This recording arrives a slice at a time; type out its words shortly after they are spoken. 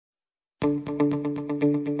When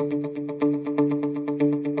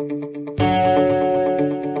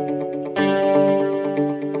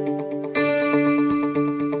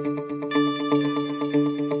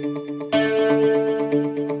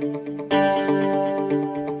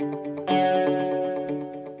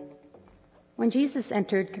Jesus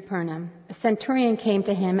entered Capernaum, a centurion came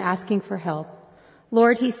to him asking for help.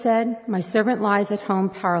 "Lord," he said, "my servant lies at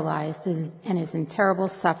home paralyzed and is in terrible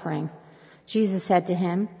suffering." Jesus said to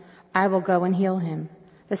him, "I will go and heal him."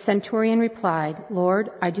 The centurion replied, "Lord,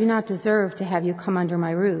 I do not deserve to have you come under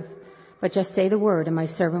my roof, but just say the word and my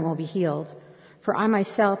servant will be healed. For I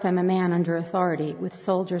myself am a man under authority, with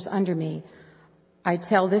soldiers under me. I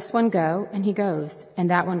tell this one, go, and he goes, and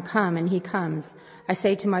that one, come, and he comes. I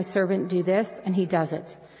say to my servant, do this, and he does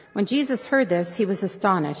it." When Jesus heard this, he was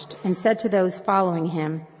astonished and said to those following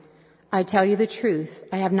him, "I tell you the truth,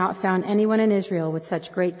 I have not found anyone in Israel with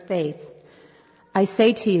such great faith. I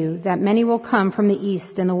say to you that many will come from the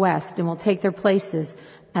east and the west and will take their places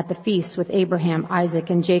at the feast with Abraham, Isaac,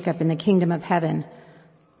 and Jacob in the kingdom of heaven.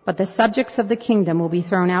 But the subjects of the kingdom will be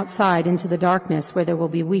thrown outside into the darkness where there will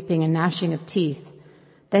be weeping and gnashing of teeth."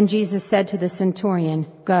 Then Jesus said to the centurion,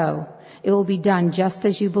 "Go, it will be done just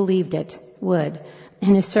as you believed it would."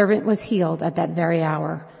 And his servant was healed at that very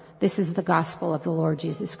hour. This is the gospel of the Lord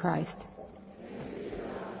Jesus Christ.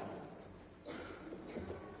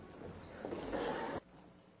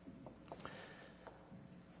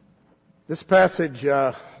 This passage,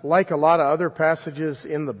 like a lot of other passages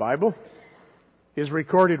in the Bible, is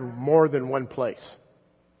recorded more than one place.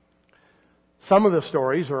 Some of the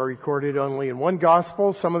stories are recorded only in one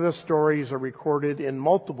gospel. Some of the stories are recorded in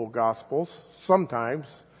multiple gospels.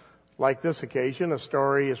 Sometimes, like this occasion, a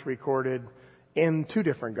story is recorded in two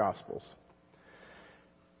different gospels.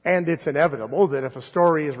 And it's inevitable that if a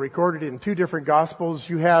story is recorded in two different gospels,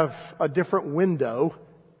 you have a different window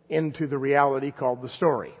into the reality called the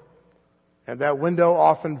story. And that window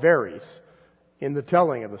often varies in the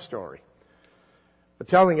telling of the story. The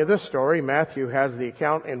telling of this story, Matthew has the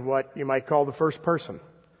account in what you might call the first person.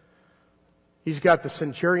 He's got the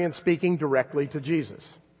centurion speaking directly to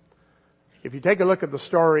Jesus. If you take a look at the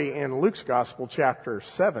story in Luke's Gospel, chapter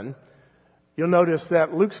 7, you'll notice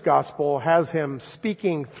that Luke's Gospel has him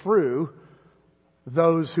speaking through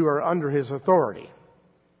those who are under his authority,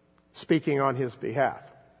 speaking on his behalf.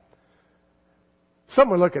 Some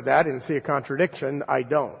would look at that and see a contradiction. I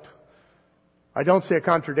don't. I don't see a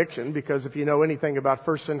contradiction because if you know anything about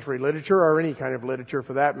first century literature, or any kind of literature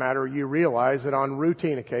for that matter, you realize that on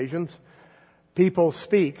routine occasions, people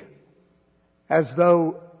speak as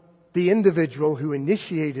though the individual who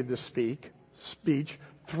initiated the speech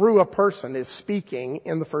through a person is speaking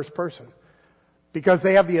in the first person, because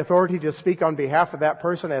they have the authority to speak on behalf of that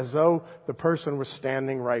person as though the person was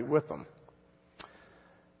standing right with them.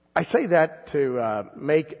 I say that to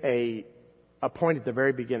make a point at the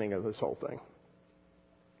very beginning of this whole thing.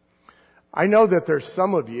 I know that there's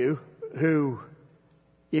some of you who,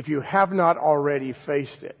 if you have not already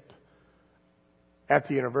faced it at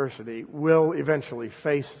the university, will eventually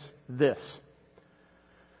face this.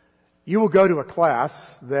 You will go to a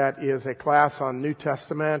class that is a class on New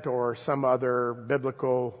Testament or some other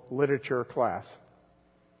biblical literature class.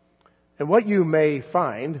 And what you may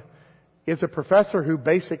find is a professor who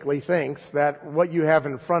basically thinks that what you have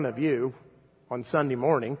in front of you on Sunday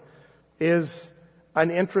morning is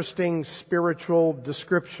an interesting spiritual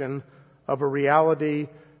description of a reality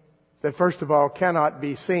that, first of all, cannot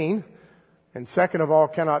be seen, and second of all,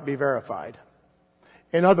 cannot be verified.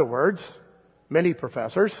 In other words, many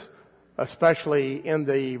professors, especially in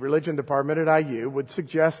the religion department at IU, would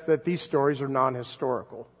suggest that these stories are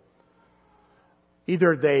non-historical.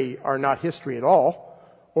 Either they are not history at all,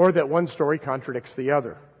 or that one story contradicts the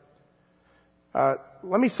other.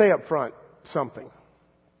 Let me say up front something.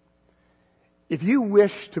 If you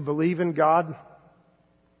wish to believe in God,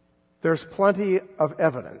 there's plenty of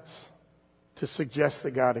evidence to suggest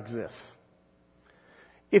that God exists.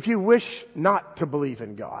 If you wish not to believe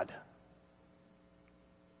in God,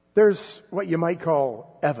 there's what you might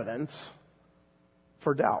call evidence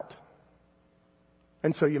for doubt.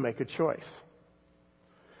 And so you make a choice.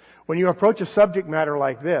 When you approach a subject matter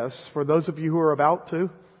like this, for those of you who are about to,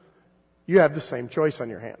 you have the same choice on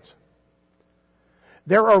your hands.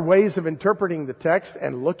 There are ways of interpreting the text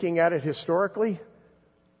and looking at it historically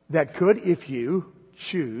that could, if you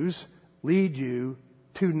choose, lead you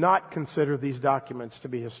to not consider these documents to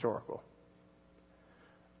be historical.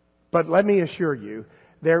 But let me assure you,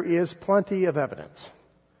 there is plenty of evidence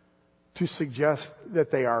to suggest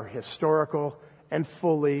that they are historical and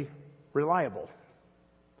fully reliable.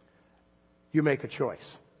 You make a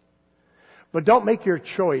choice. But don't make your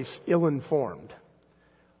choice ill-informed.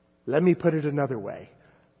 Let me put it another way.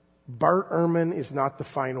 Bart Ehrman is not the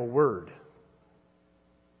final word.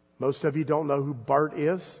 Most of you don't know who Bart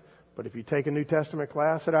is, but if you take a New Testament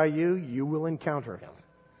class at IU, you will encounter him.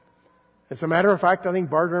 As a matter of fact, I think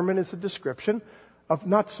Bart Ehrman is a description of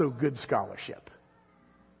not so good scholarship.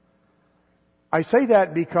 I say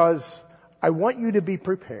that because I want you to be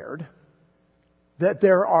prepared that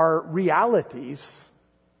there are realities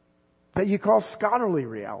that you call scholarly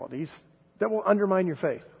realities that will undermine your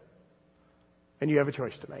faith. And you have a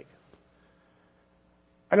choice to make.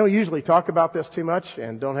 I don't usually talk about this too much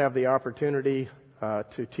and don't have the opportunity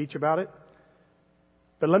to teach about it.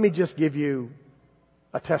 But let me just give you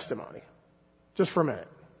a testimony, just for a minute.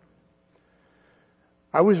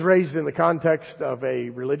 I was raised in the context of a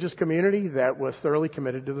religious community that was thoroughly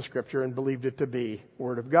committed to the Scripture and believed it to be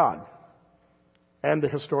Word of God and the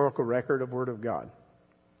historical record of Word of God.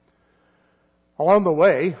 Along the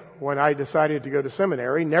way, when I decided to go to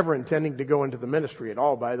seminary, never intending to go into the ministry at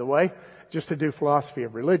all, by the way, just to do philosophy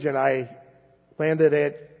of religion, I landed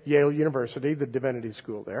at Yale University, the divinity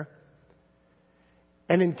school there,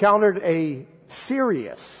 and encountered a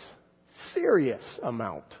serious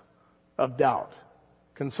amount of doubt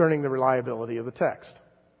concerning the reliability of the text.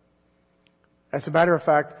 As a matter of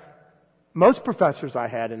fact, most professors I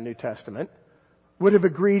had in New Testament would have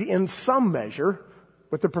agreed in some measure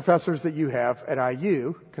with the professors that you have at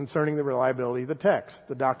IU concerning the reliability of the text,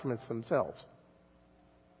 the documents themselves.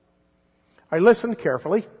 I listened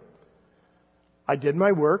carefully. I did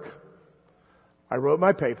my work. I wrote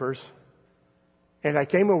my papers. And I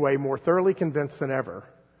came away more thoroughly convinced than ever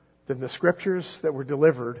that the Scriptures that were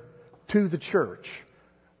delivered to the church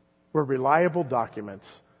were reliable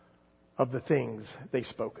documents of the things they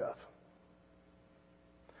spoke of.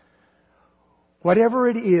 Whatever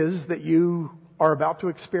it is that you are about to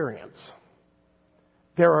experience,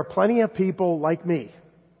 there are plenty of people like me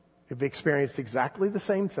who've experienced exactly the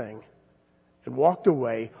same thing and walked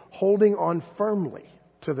away holding on firmly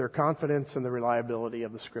to their confidence in the reliability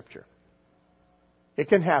of the Scripture. It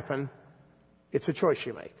can happen. It's a choice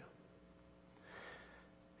you make.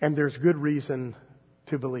 And there's good reason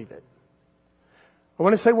to believe it. I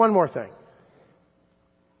want to say one more thing.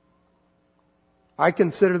 I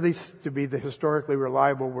consider this to be the historically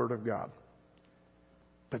reliable Word of God.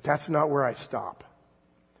 But that's not where I stop.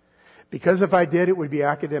 Because if I did, it would be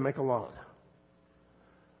academic alone.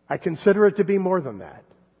 I consider it to be more than that.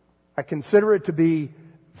 I consider it to be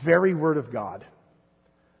very Word of God.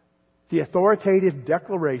 The authoritative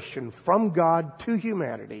declaration from God to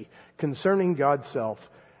humanity concerning God's self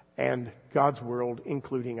and God's world,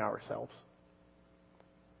 including ourselves.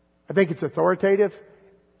 I think it's authoritative,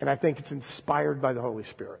 and I think it's inspired by the Holy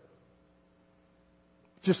Spirit.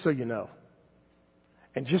 Just so you know.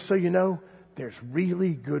 And just so you know, there's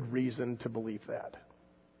really good reason to believe that.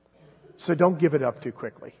 So don't give it up too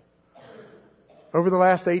quickly. Over the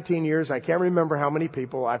last 18 years, I can't remember how many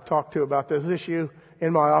people I've talked to about this issue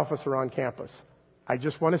in my office or on campus. I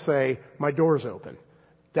just want to say my door's open.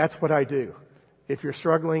 That's what I do. If you're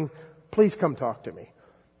struggling, please come talk to me.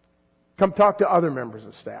 Come talk to other members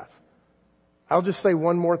of staff. I'll just say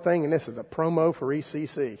one more thing, and this is a promo for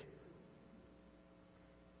ECC.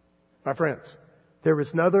 My friends, there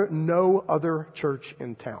is no other church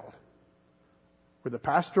in town where the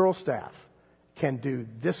pastoral staff can do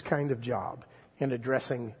this kind of job in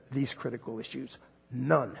addressing these critical issues.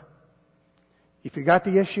 None. If you got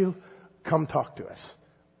the issue, come talk to us.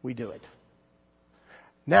 We do it.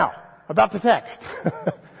 Now, about the text.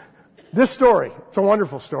 This story, it's a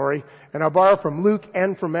wonderful story, and I'll borrow from Luke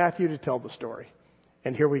and from Matthew to tell the story.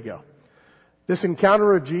 And here we go. This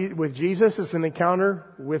encounter with Jesus is an encounter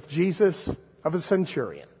with Jesus of a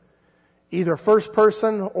centurion, either first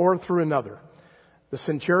person or through another. The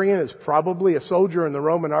centurion is probably a soldier in the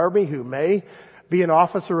Roman army who may be an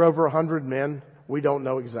officer over 100 men. We don't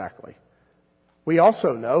know exactly. We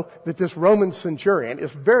also know that this Roman centurion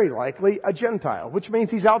is very likely a Gentile, which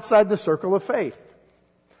means he's outside the circle of faith.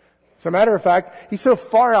 As a matter of fact, he's so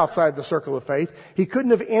far outside the circle of faith, he couldn't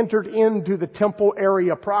have entered into the temple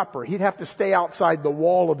area proper. He'd have to stay outside the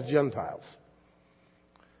wall of the Gentiles.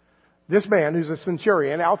 This man, who's a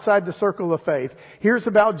centurion, outside the circle of faith, hears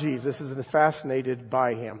about Jesus and is fascinated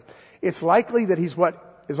by him. It's likely that he's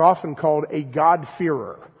what is often called a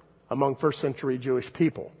God-fearer among first century Jewish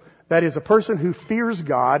people. That is, a person who fears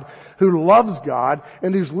God, who loves God,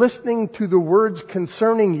 and who's listening to the words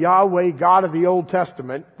concerning Yahweh, God of the Old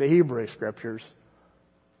Testament, the Hebrew Scriptures,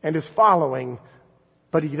 and is following,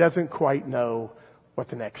 but he doesn't quite know what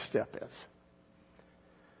the next step is.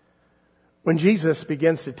 When Jesus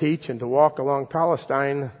begins to teach and to walk along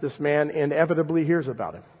Palestine, this man inevitably hears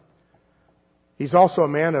about him. He's also a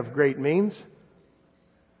man of great means.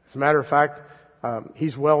 As a matter of fact,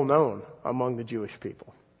 he's well known among the Jewish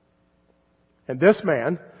people. And this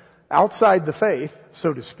man, outside the faith,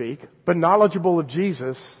 so to speak, but knowledgeable of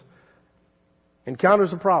Jesus,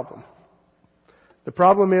 encounters a problem. The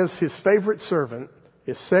problem is his favorite servant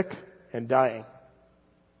is sick and dying.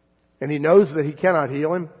 And he knows that he cannot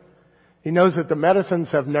heal him. He knows that the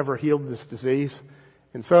medicines have never healed this disease.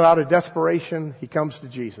 And so out of desperation, he comes to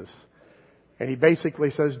Jesus. And he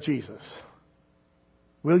basically says, Jesus,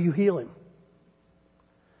 will you heal him?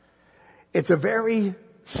 It's a very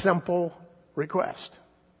simple request.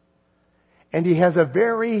 And he has a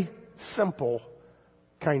very simple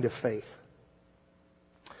kind of faith.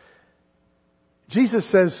 Jesus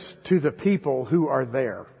says to the people who are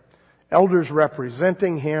there, elders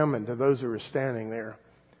representing him and to those who are standing there,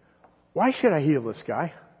 why should I heal this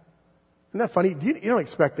guy? Isn't that funny? You don't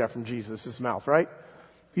expect that from Jesus' mouth, right?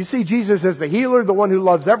 You see Jesus as the healer, the one who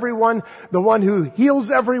loves everyone, the one who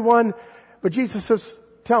heals everyone. But Jesus says,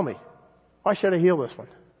 tell me, why should I heal this one?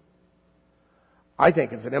 I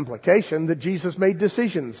think it's an implication that Jesus made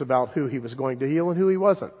decisions about who he was going to heal and who he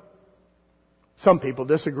wasn't. Some people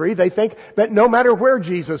disagree. They think that no matter where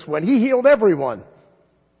Jesus went, he healed everyone.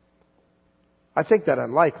 I think that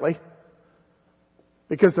unlikely.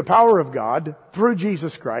 Because the power of God, through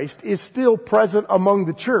Jesus Christ, is still present among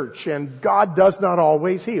the church, and God does not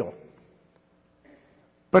always heal.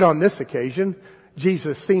 But on this occasion,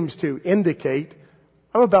 Jesus seems to indicate,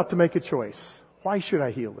 I'm about to make a choice. Why should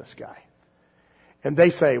I heal this guy? And they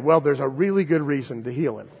say, well, there's a really good reason to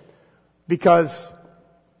heal him. Because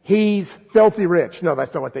he's filthy rich. No,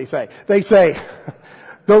 that's not what they say. They say,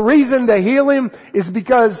 the reason to heal him is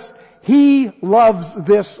because he loves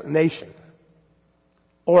this nation.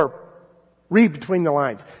 Or read between the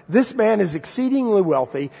lines. This man is exceedingly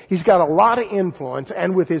wealthy. He's got a lot of influence.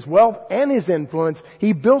 And with his wealth and his influence,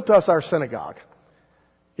 he built us our synagogue.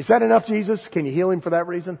 Is that enough, Jesus? Can you heal him for that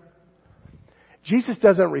reason? Jesus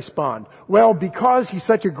doesn't respond, well, because he's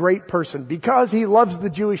such a great person, because he loves the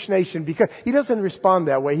Jewish nation, because he doesn't respond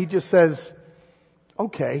that way. He just says,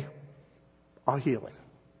 okay, I'll heal him.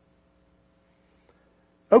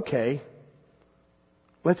 Okay,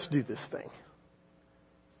 let's do this thing.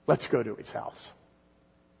 Let's go to his house.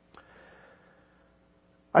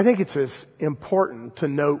 I think it's as important to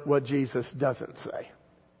note what Jesus doesn't say.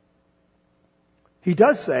 He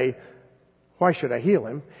does say, why should I heal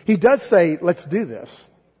him? He does say, let's do this.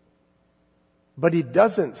 But he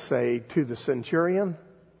doesn't say to the centurion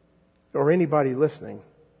or anybody listening,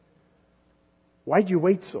 why'd you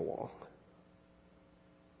wait so long?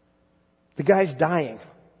 The guy's dying.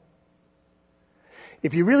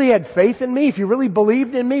 If you really had faith in me, if you really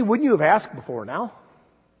believed in me, wouldn't you have asked before now?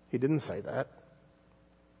 He didn't say that.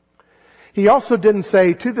 He also didn't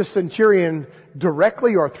say to the centurion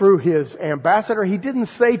directly or through his ambassador, he didn't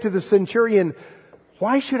say to the centurion,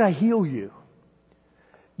 why should I heal you?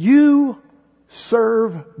 You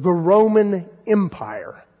serve the Roman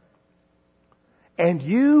Empire. And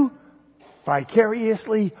you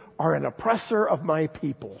vicariously are an oppressor of my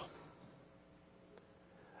people.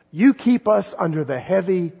 You keep us under the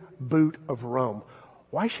heavy boot of Rome.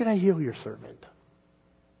 Why should I heal your servant?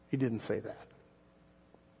 He didn't say that.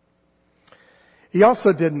 He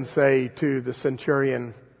also didn't say to the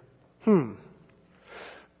centurion,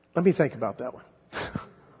 let me think about that one.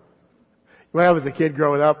 When I was a kid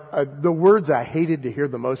growing up, the words I hated to hear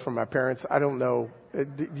the most from my parents, I don't know.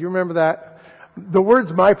 Do you remember that? The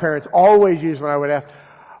words my parents always used when I would ask,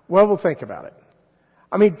 well, we'll think about it.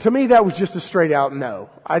 I mean, to me, that was just a straight out no.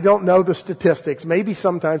 I don't know the statistics. Maybe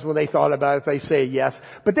sometimes when they thought about it, they say yes.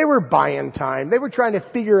 But they were buying time. They were trying to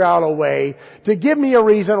figure out a way to give me a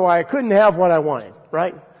reason why I couldn't have what I wanted,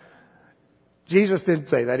 right? Jesus didn't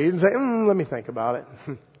say that. He didn't say, let me think about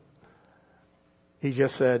it. He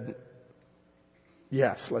just said,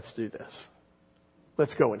 yes, let's do this.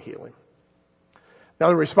 Let's go and heal him. Now,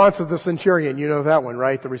 the response of the centurion, you know that one,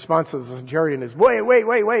 right? The response of the centurion is,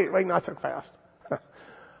 wait, not so fast.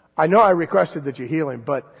 I know I requested that you heal him,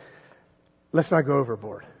 but let's not go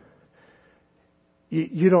overboard.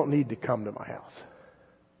 You don't need to come to my house.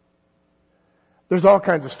 There's all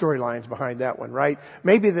kinds of storylines behind that one, right?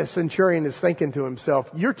 Maybe the centurion is thinking to himself,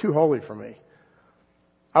 you're too holy for me.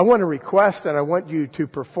 I want to request and I want you to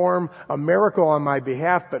perform a miracle on my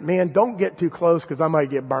behalf, but man, don't get too close because I might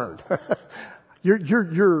get burned.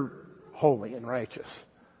 You're holy and righteous.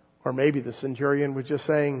 Or maybe the centurion was just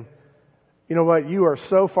saying, you know what? You are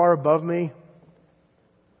so far above me.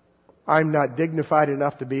 I'm not dignified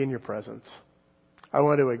enough to be in your presence. I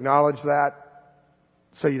want to acknowledge that,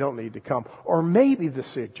 so you don't need to come. Or maybe the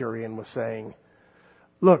centurion was saying,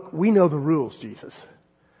 look, we know the rules, Jesus.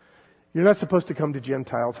 You're not supposed to come to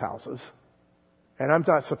Gentiles' houses, and I'm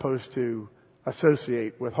not supposed to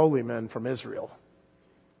associate with holy men from Israel.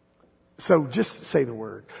 So just say the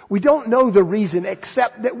word. We don't know the reason,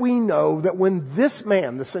 except that we know that when this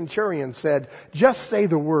man, the centurion, said, just say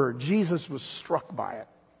the word, Jesus was struck by it.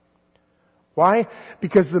 Why?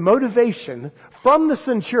 Because the motivation from the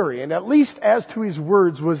centurion, at least as to his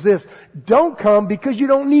words, was this: don't come because you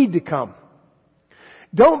don't need to come.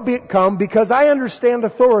 Don't come because I understand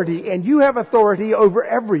authority, and you have authority over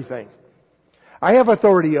everything. I have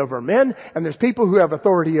authority over men, and there's people who have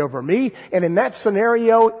authority over me. And in that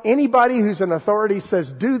scenario, anybody who's an authority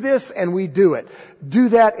says, do this, and we do it. Do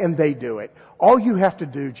that, and they do it. All you have to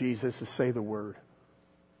do, Jesus, is say the word.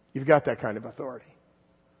 You've got that kind of authority.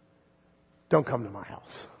 Don't come to my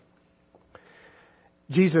house.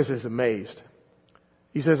 Jesus is amazed.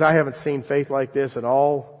 He says, I haven't seen faith like this in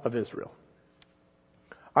all of Israel.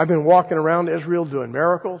 I've been walking around Israel doing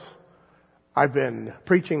miracles. I've been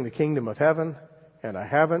preaching the kingdom of heaven. And I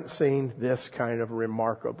haven't seen this kind of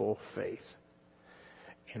remarkable faith.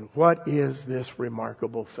 And what is this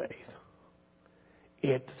remarkable faith?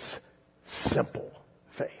 It's simple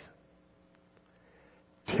faith.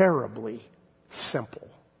 Terribly simple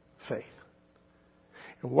faith.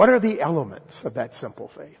 And what are the elements of that simple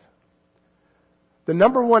faith? The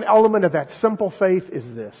number one element of that simple faith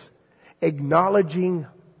is this: acknowledging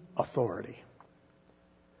authority.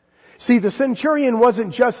 See, the centurion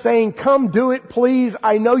wasn't just saying, come do it, please,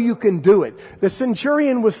 I know you can do it. The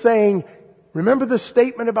centurion was saying, remember the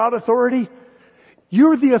statement about authority?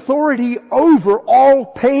 You're the authority over all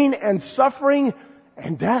pain and suffering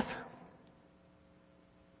and death.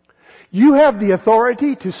 You have the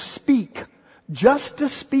authority to speak, just to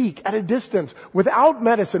speak at a distance, without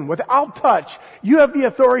medicine, without touch. You have the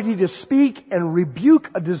authority to speak and rebuke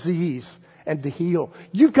a disease and to heal.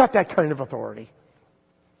 You've got that kind of authority.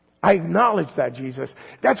 I acknowledge that, Jesus.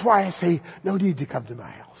 That's why I say, no need to come to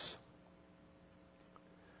my house.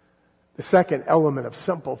 The second element of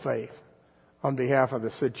simple faith on behalf of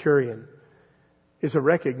the centurion is a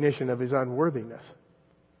recognition of his unworthiness.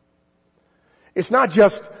 It's not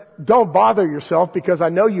just, don't bother yourself because I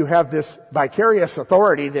know you have this vicarious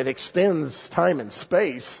authority that extends time and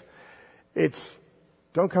space. It's,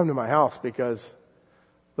 don't come to my house because,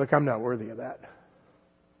 look, I'm not worthy of that.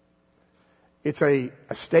 It's a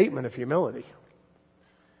statement of humility.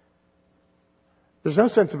 There's no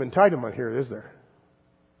sense of entitlement here, is there?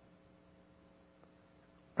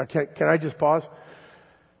 Can I just pause?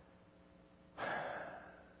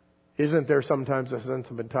 Isn't there sometimes a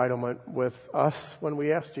sense of entitlement with us when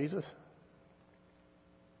we ask Jesus?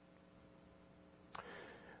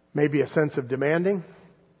 Maybe a sense of demanding.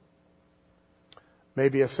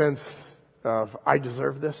 Maybe a sense of, I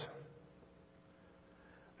deserve this.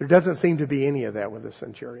 There doesn't seem to be any of that with the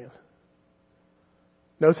centurion.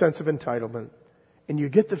 No sense of entitlement. And you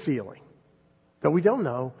get the feeling, though we don't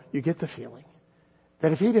know, you get the feeling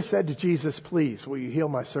that if he'd have said to Jesus, please, will you heal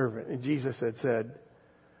my servant? And Jesus had said,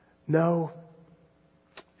 no,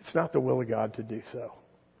 it's not the will of God to do so.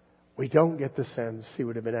 We don't get the sense he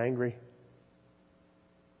would have been angry.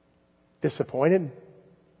 Disappointed?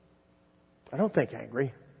 I don't think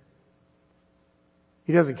angry.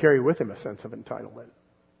 He doesn't carry with him a sense of entitlement.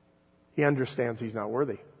 He understands he's not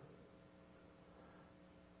worthy.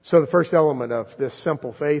 So the first element of this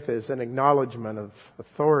simple faith is an acknowledgement of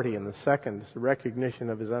authority, and the second is the recognition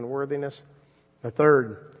of his unworthiness. The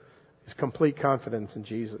third is complete confidence in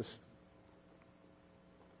Jesus.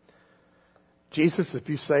 Jesus, if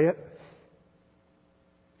you say it,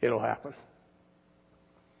 it'll happen.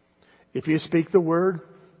 If you speak the word,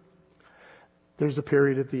 there's a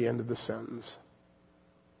period at the end of the sentence.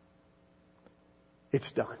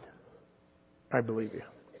 It's done. I believe you.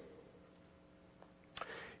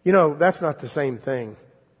 You know, that's not the same thing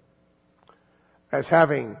as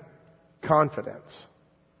having confidence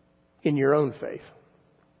in your own faith.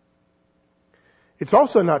 It's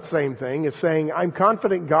also not the same thing as saying, I'm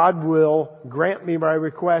confident God will grant me my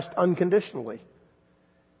request unconditionally.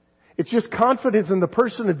 It's just confidence in the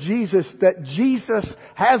person of Jesus that Jesus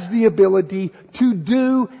has the ability to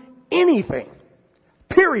do anything.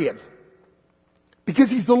 Period. Because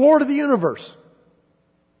he's the Lord of the universe.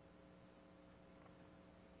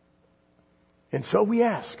 And so we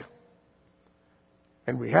ask.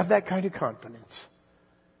 And we have that kind of confidence.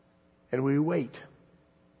 And we wait.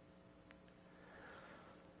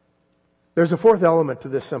 There's a fourth element to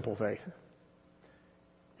this simple faith.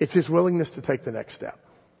 It's his willingness to take the next step.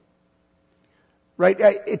 right?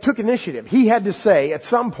 It took initiative. He had to say at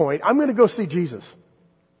some point, I'm going to go see Jesus.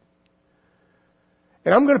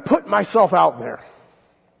 And I'm going to put myself out there.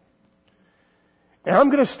 And I'm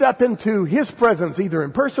going to step into His presence either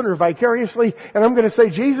in person or vicariously. And I'm going to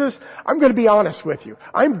say, Jesus, I'm going to be honest with you.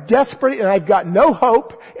 I'm desperate and I've got no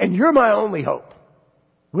hope and you're my only hope.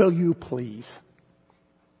 Will you please?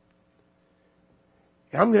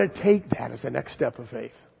 And I'm going to take that as the next step of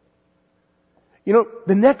faith. You know,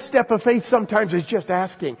 the next step of faith sometimes is just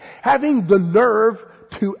asking. Having the nerve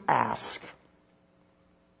to ask.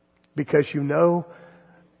 Because you know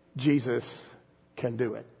Jesus can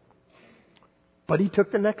do it. But He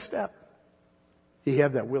took the next step. He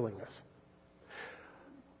had that willingness.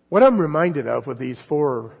 What I'm reminded of with these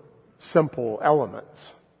 4 simple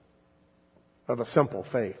elements of a simple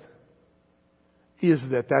faith is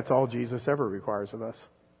that that's all Jesus ever requires of us.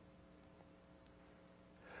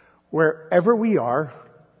 Wherever we are,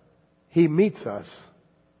 He meets us,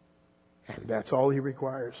 and that's all He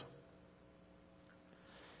requires.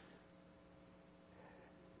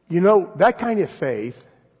 You know, that kind of faith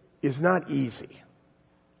is not easy,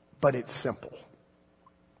 but it's simple.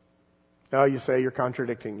 Now you say you're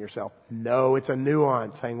contradicting yourself. No, it's a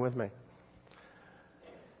nuance. Hang with me.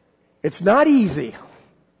 It's not easy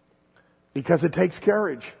because it takes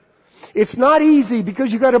courage. It's not easy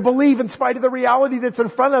because you got to believe in spite of the reality that's in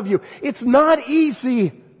front of you. It's not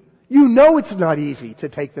easy. You know it's not easy to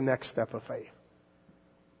take the next step of faith.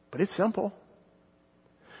 But it's simple.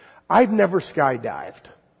 I've never skydived.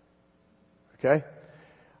 Okay?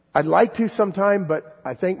 I'd like to sometime, but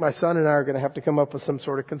I think my son and I are going to have to come up with some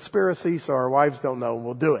sort of conspiracy so our wives don't know and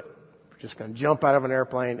we'll do it. We're just going to jump out of an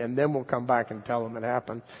airplane and then we'll come back and tell them it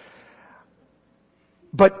happened.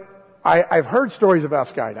 But I've heard stories about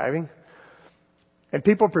skydiving and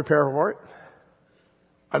people prepare for it.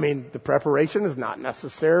 I mean, the preparation is not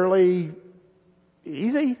necessarily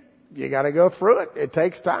easy. You got to go through it. It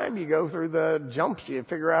takes time. You go through the jumps. You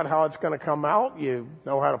figure out how it's going to come out. You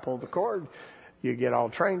know how to pull the cord. You get all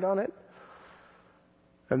trained on it.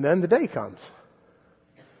 And then the day comes.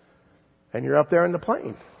 And you're up there in the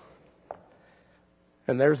plane.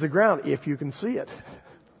 And there's the ground, if you can see it.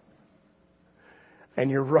 And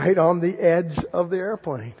you're right on the edge of the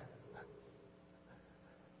airplane.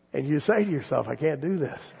 And you say to yourself, I can't do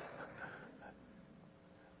this.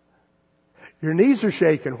 Your knees are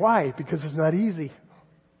shaking. Why? Because it's not easy.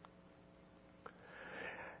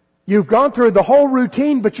 You've gone through the whole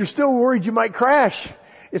routine, but you're still worried you might crash.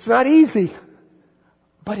 It's not easy,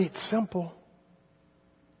 but it's simple.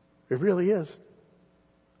 It really is.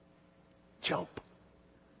 Jump.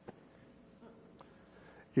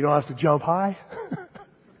 You don't have to jump high.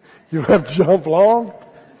 You don't have to jump long.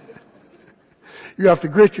 You have to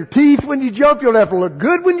grit your teeth when you jump. You don't have to look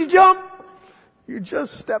good when you jump. You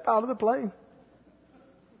just step out of the plane.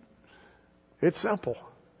 It's simple,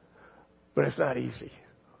 but it's not easy.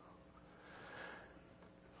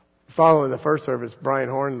 Following the first service, Brian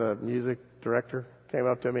Horn, the music director, came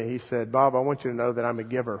up to me. He said, Bob, I want you to know that I'm a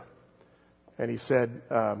giver. And he said,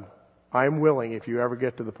 I'm willing, if you ever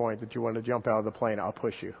get to the point that you want to jump out of the plane, I'll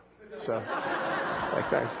push you. So, like,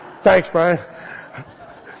 thanks. Thanks, Brian.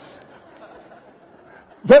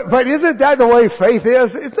 But isn't that the way faith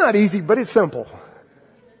is? It's not easy, but it's simple.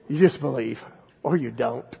 You just believe, or you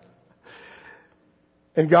don't.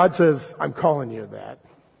 And God says, I'm calling you to that.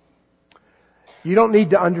 You don't need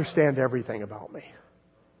to understand everything about me.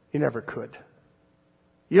 You never could.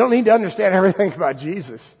 You don't need to understand everything about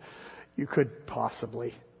Jesus. You could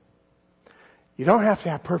possibly. You don't have to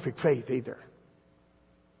have perfect faith either.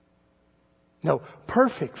 No,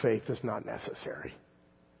 perfect faith is not necessary.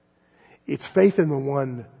 It's faith in the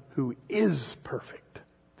one who is perfect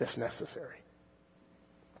that's necessary.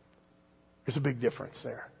 There's a big difference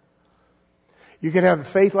there. You can have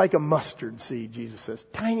faith like a mustard seed, Jesus says.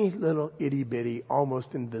 Tiny little itty bitty,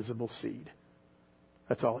 almost invisible seed.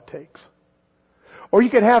 That's all it takes. Or you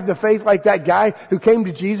can have the faith like that guy who came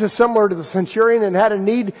to Jesus, similar to the centurion, and had a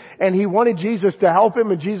need, and he wanted Jesus to help him,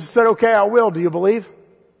 and Jesus said, okay, I will. Do you believe?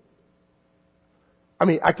 I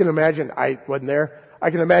mean, I can imagine, I wasn't there. I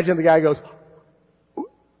can imagine the guy goes,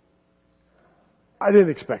 I didn't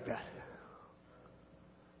expect that.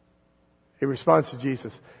 He responds to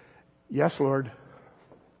Jesus, yes, Lord,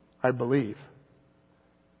 I believe.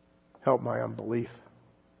 Help my unbelief.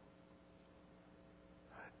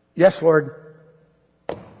 Yes, Lord,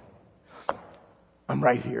 I'm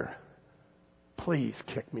right here. Please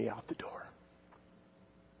kick me out the door.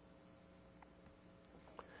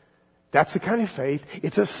 That's the kind of faith.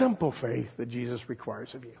 It's a simple faith that Jesus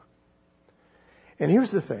requires of you. And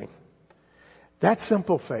here's the thing. That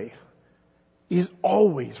simple faith is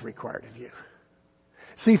always required of you.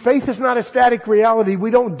 See, faith is not a static reality.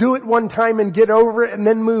 We don't do it one time and get over it and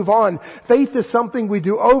then move on. Faith is something we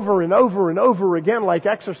do over and over and over again, like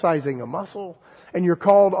exercising a muscle. And you're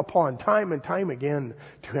called upon time and time again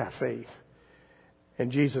to have faith.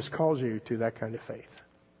 And Jesus calls you to that kind of faith.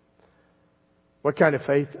 What kind of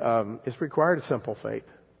faith is required? A simple faith.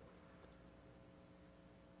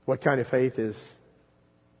 What kind of faith is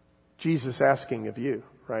Jesus asking of you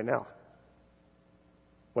right now?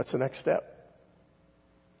 What's the next step?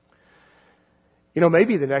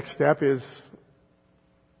 Maybe the next step is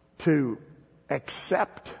to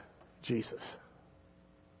accept Jesus.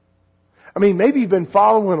 I mean, maybe you've been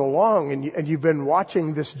following along and you've been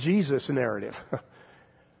watching this Jesus narrative.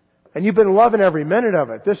 And you've been loving every minute of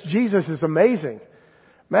it. This Jesus is amazing.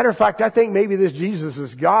 Matter of fact, I think maybe this Jesus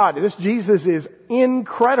is God. This Jesus is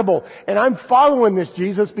incredible. And I'm following this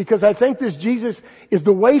Jesus because I think this Jesus is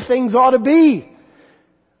the way things ought to be.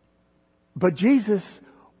 But Jesus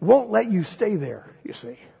won't let you stay there, you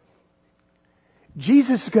see.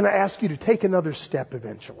 Jesus is going to ask you to take another step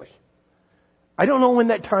eventually. I don't know when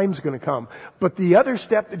that time's going to come, but the other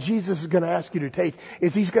step that Jesus is going to ask you to take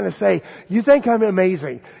is He's going to say, you think I'm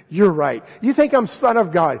amazing? You're right. You think I'm Son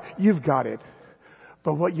of God? You've got it.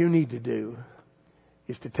 But what you need to do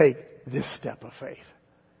is to take this step of faith.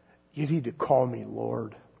 You need to call me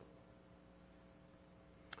Lord.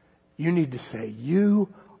 You need to say,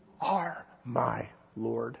 you are my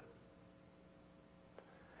Lord.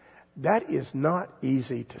 That is not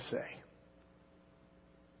easy to say.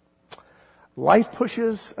 Life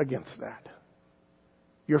pushes against that.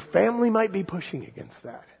 Your family might be pushing against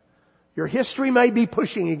that. Your history might be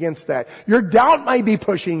pushing against that. Your doubt might be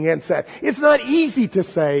pushing against that. It's not easy to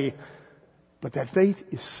say, but that faith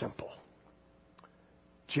is simple.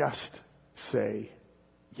 Just say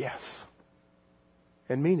yes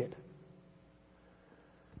and mean it.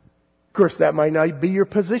 Of course, that might not be your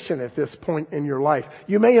position at this point in your life.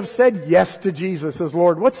 You may have said yes to Jesus as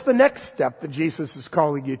Lord. What's the next step that Jesus is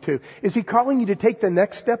calling you to? Is He calling you to take the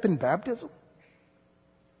next step in baptism?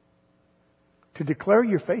 To declare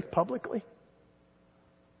your faith publicly?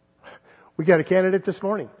 We got a candidate this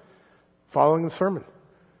morning following the sermon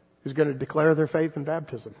who's going to declare their faith in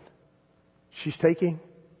baptism. She's taking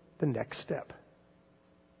the next step.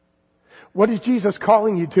 What is Jesus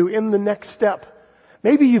calling you to in the next step?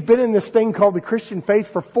 Maybe you've been in this thing called the Christian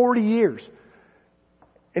faith for 40 years.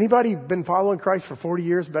 Anybody been following Christ for 40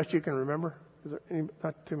 years, best you can remember? Is there any,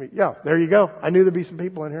 not too many? Yeah, there you go. I knew there'd be some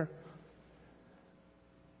people in here.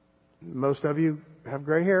 Most of you have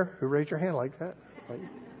gray hair who raise your hand like that.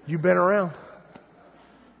 You've been around.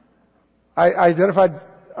 I identified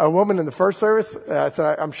a woman in the first service. I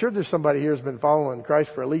said, I'm sure there's somebody here who's been following Christ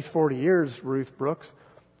for at least 40 years, Ruth Brooks.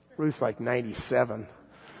 Ruth's like 97.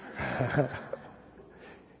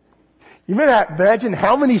 You may not imagine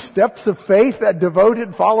how many steps of faith that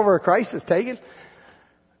devoted follower of Christ has taken.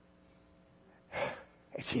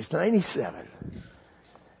 And she's 97.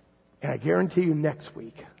 And I guarantee you next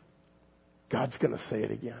week, God's going to say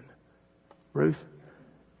it again. Ruth,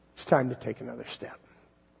 it's time to take another step.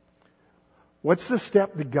 What's the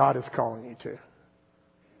step that God is calling you to?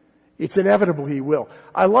 It's inevitable He will.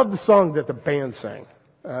 I love the song that the band sang.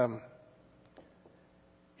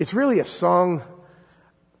 It's really a song.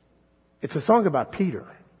 It's a song about Peter.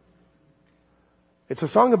 It's a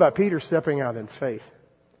song about Peter stepping out in faith.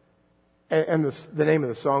 And the name of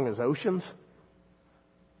the song is Oceans.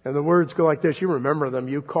 And the words go like this. You remember them.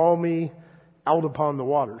 You call me out upon the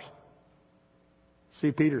waters.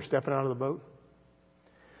 See Peter stepping out of the boat?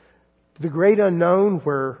 The great unknown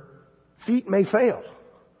where feet may fail.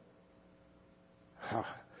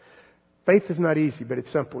 Faith is not easy, but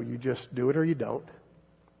it's simple. You just do it or you don't.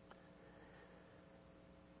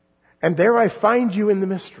 And there I find you in the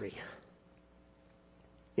mystery.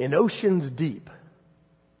 In oceans deep,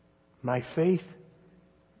 my faith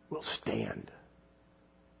will stand.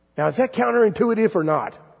 Now, is that counterintuitive or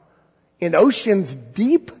not? In oceans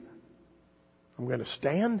deep, I'm going to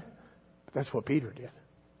stand. But that's what Peter did.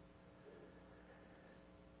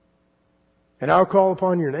 And I'll call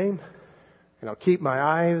upon your name, and I'll keep my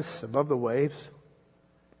eyes above the waves.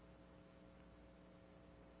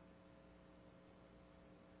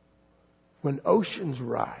 When oceans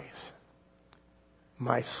rise,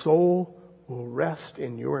 my soul will rest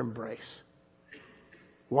in your embrace.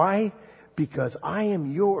 Why? Because I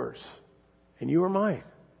am yours and you are mine.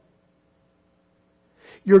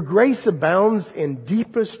 Your grace abounds in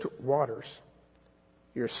deepest waters.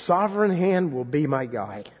 Your sovereign hand will be my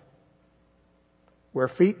guide. Where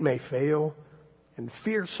feet may fail and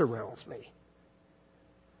fear surrounds me,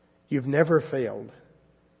 you've never failed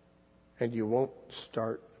and you won't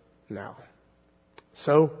start now.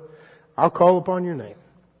 So I'll call upon your name,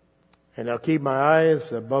 and I'll keep my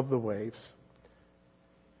eyes above the waves.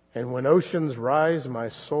 And when oceans rise, my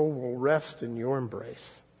soul will rest in your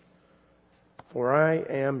embrace. For I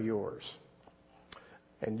am yours,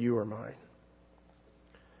 and you are mine.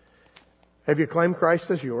 Have you claimed Christ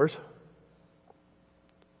as yours?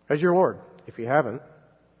 As your Lord? If you haven't,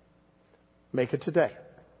 make it today.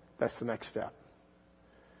 That's the next step.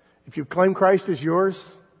 If you've claimed Christ as yours,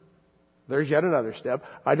 there's yet another step.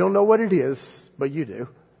 I don't know what it is, but you do.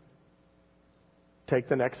 Take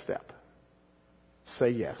the next step.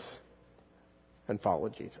 Say yes and follow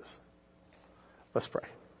Jesus. Let's pray.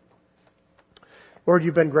 Lord,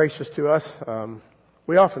 you've been gracious to us.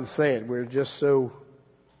 We often say it. We're just so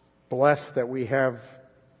blessed that we have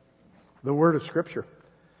the Word of Scripture.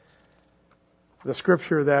 The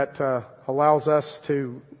Scripture that allows us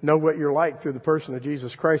to know what you're like through the person of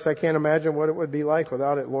Jesus Christ. I can't imagine what it would be like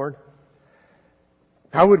without it, Lord.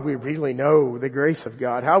 How would we really know the grace of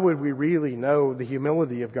God? How would we really know the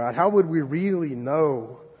humility of God? How would we really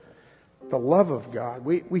know the love of God?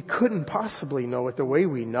 We couldn't possibly know it the way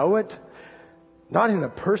we know it. Not in the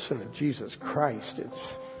person of Jesus Christ.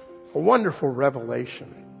 It's a wonderful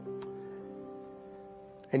revelation.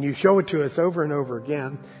 And you show it to us over and over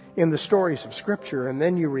again in the stories of Scripture, and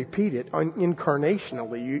then you repeat it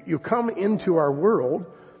incarnationally. You come into our world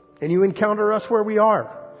and you encounter us where we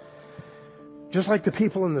are. Just like the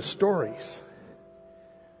people in the stories.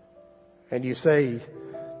 And you say,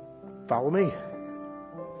 follow me.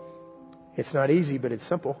 It's not easy, but it's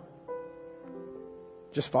simple.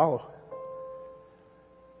 Just follow.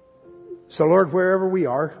 So Lord, wherever we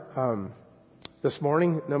are this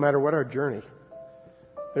morning, no matter what our journey,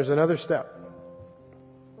 there's another step.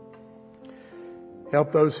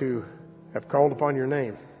 Help those who have called upon your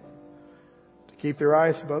name to keep their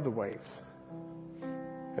eyes above the waves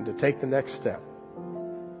and to take the next step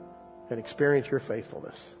and experience your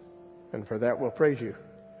faithfulness. And for that we'll praise you.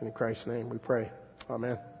 In Christ's name we pray.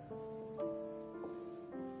 Amen.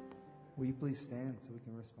 Will you please stand so we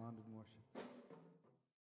can respond in worship?